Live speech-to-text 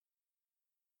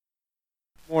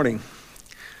Morning.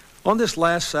 On this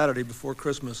last Saturday before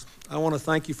Christmas, I want to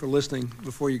thank you for listening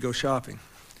before you go shopping.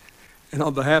 And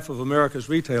on behalf of America's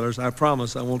retailers, I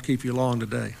promise I won't keep you long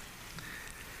today.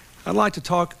 I'd like to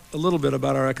talk a little bit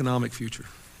about our economic future.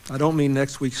 I don't mean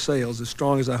next week's sales, as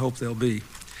strong as I hope they'll be.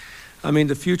 I mean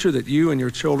the future that you and your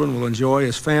children will enjoy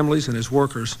as families and as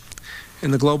workers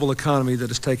in the global economy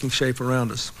that is taking shape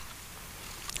around us.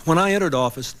 When I entered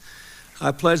office,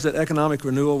 I pledged that economic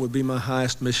renewal would be my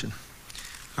highest mission.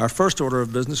 Our first order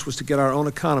of business was to get our own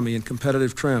economy in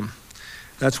competitive trim.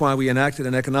 That's why we enacted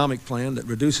an economic plan that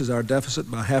reduces our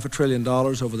deficit by $500 billion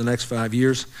over the next 5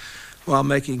 years, while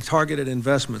making targeted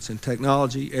investments in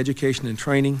technology, education and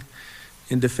training,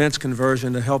 in defense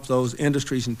conversion to help those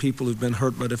industries and people who've been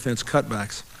hurt by defense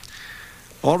cutbacks.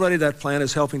 Already that plan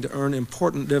is helping to earn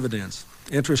important dividends.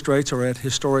 Interest rates are at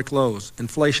historic lows.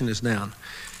 Inflation is down.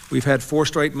 We've had 4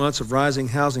 straight months of rising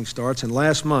housing starts, and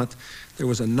last month there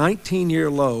was a 19-year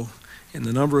low in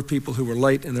the number of people who were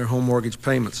late in their home mortgage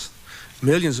payments.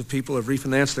 Millions of people have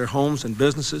refinanced their homes and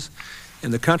businesses,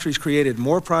 and the country's created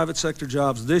more private sector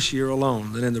jobs this year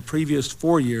alone than in the previous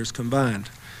 4 years combined.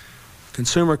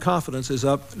 Consumer confidence is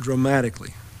up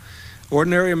dramatically.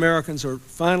 Ordinary Americans are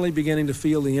finally beginning to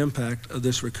feel the impact of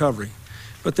this recovery,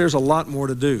 but there's a lot more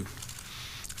to do.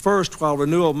 First, while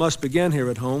renewal must begin here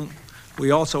at home, we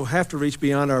also have to reach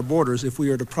beyond our borders if we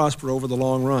are to prosper over the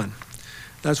long run.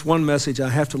 That's one message I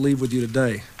have to leave with you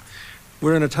today.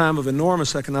 We're in a time of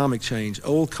enormous economic change.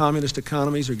 Old communist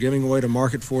economies are giving way to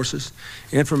market forces.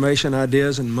 Information,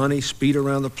 ideas, and money speed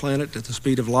around the planet at the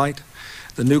speed of light.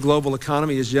 The new global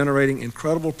economy is generating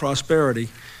incredible prosperity,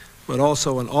 but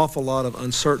also an awful lot of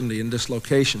uncertainty and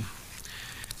dislocation.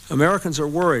 Americans are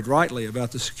worried, rightly,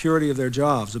 about the security of their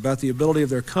jobs, about the ability of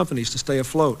their companies to stay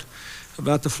afloat,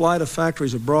 about the flight of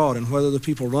factories abroad and whether the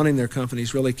people running their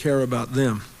companies really care about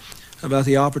them, about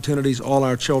the opportunities all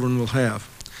our children will have.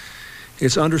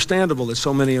 It's understandable that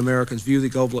so many Americans view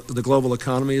the global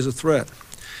economy as a threat,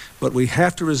 but we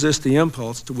have to resist the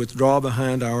impulse to withdraw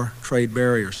behind our trade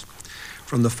barriers.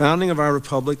 From the founding of our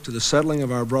republic to the settling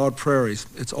of our broad prairies,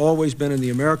 it's always been in the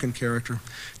American character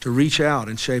to reach out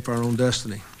and shape our own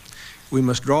destiny. We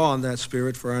must draw on that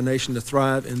spirit for our nation to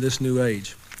thrive in this new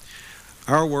age.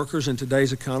 Our workers in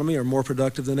today's economy are more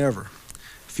productive than ever.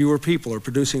 Fewer people are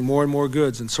producing more and more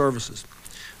goods and services.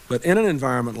 But in an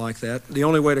environment like that, the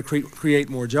only way to create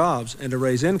more jobs and to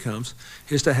raise incomes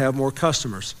is to have more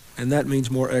customers, and that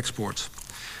means more exports.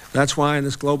 That's why in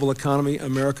this global economy,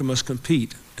 America must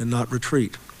compete and not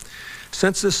retreat.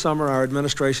 Since this summer, our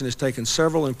administration has taken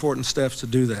several important steps to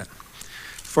do that.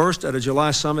 First, at a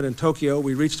July summit in Tokyo,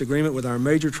 we reached agreement with our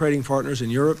major trading partners in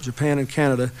Europe, Japan, and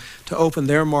Canada to open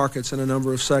their markets in a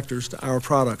number of sectors to our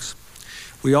products.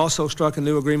 We also struck a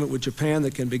new agreement with Japan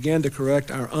that can begin to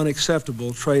correct our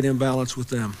unacceptable trade imbalance with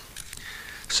them.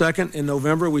 Second, in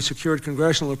November, we secured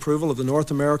congressional approval of the North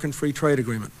American Free Trade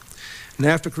Agreement.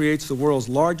 NAFTA creates the world's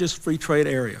largest free trade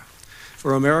area.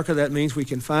 For America, that means we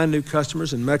can find new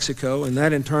customers in Mexico, and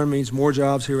that in turn means more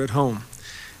jobs here at home.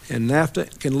 And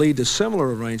NAFTA can lead to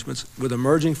similar arrangements with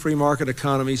emerging free market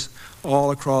economies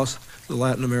all across the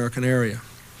Latin American area.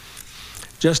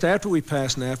 Just after we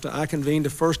passed NAFTA, I convened the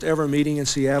first ever meeting in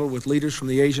Seattle with leaders from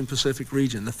the Asian Pacific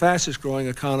region, the fastest growing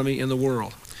economy in the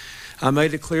world. I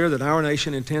made it clear that our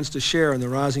nation intends to share in the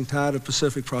rising tide of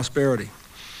Pacific prosperity.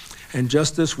 And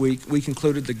just this week, we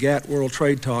concluded the GATT World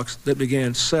Trade Talks that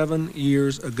began 7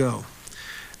 years ago.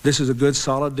 This is a good,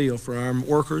 solid deal for our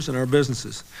workers and our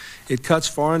businesses. It cuts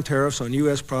foreign tariffs on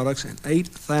U.S. products in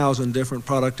 8,000 different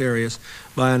product areas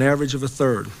by an average of a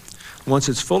third. Once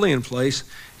it's fully in place,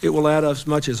 it will add as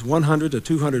much as $100 to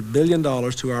 $200 billion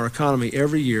to our economy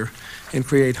every year and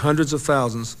create hundreds of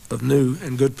thousands of new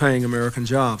and good-paying American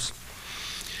jobs.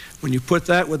 When you put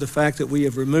that with the fact that we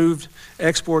have removed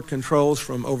export controls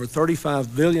from over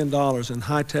 $35 billion in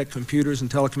high-tech computers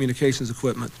and telecommunications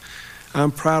equipment,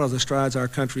 I'm proud of the strides our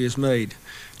country has made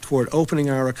toward opening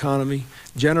our economy,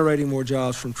 generating more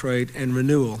jobs from trade, and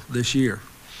renewal this year.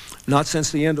 Not since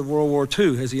the end of World War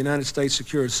II has the United States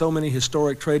secured so many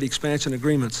historic trade expansion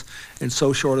agreements in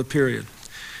so short a period.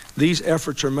 These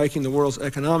efforts are making the world's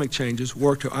economic changes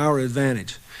work to our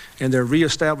advantage, and they're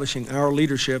reestablishing our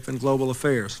leadership in global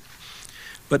affairs.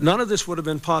 But none of this would have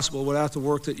been possible without the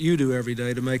work that you do every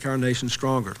day to make our nation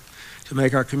stronger, to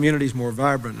make our communities more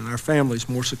vibrant and our families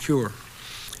more secure.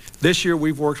 This year,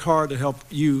 we've worked hard to help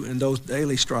you in those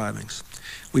daily strivings.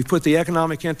 We've put the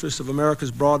economic interests of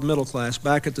America's broad middle class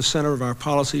back at the center of our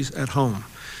policies at home,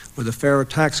 with a fairer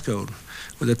tax code,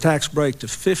 with a tax break to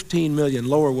 15 million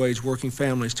lower-wage working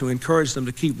families to encourage them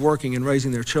to keep working and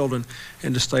raising their children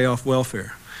and to stay off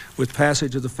welfare, with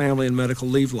passage of the family and medical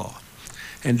leave law.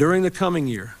 And during the coming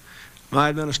year, my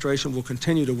administration will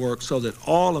continue to work so that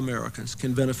all Americans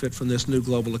can benefit from this new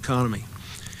global economy.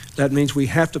 That means we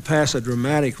have to pass a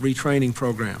dramatic retraining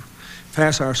program,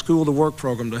 pass our School to Work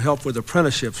program to help with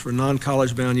apprenticeships for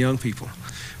non-college bound young people,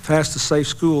 pass the Safe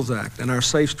Schools Act and our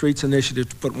Safe Streets initiative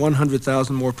to put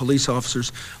 100,000 more police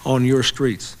officers on your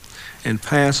streets, and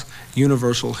pass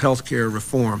universal health care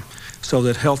reform so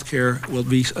that health care will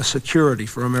be a security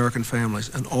for American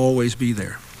families and always be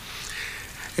there.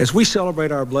 As we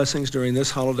celebrate our blessings during this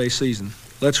holiday season,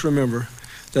 let's remember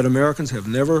that Americans have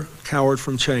never cowered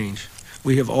from change.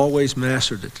 We have always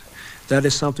mastered it. That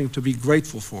is something to be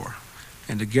grateful for.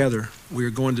 And together, we are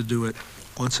going to do it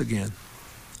once again.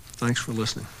 Thanks for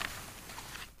listening.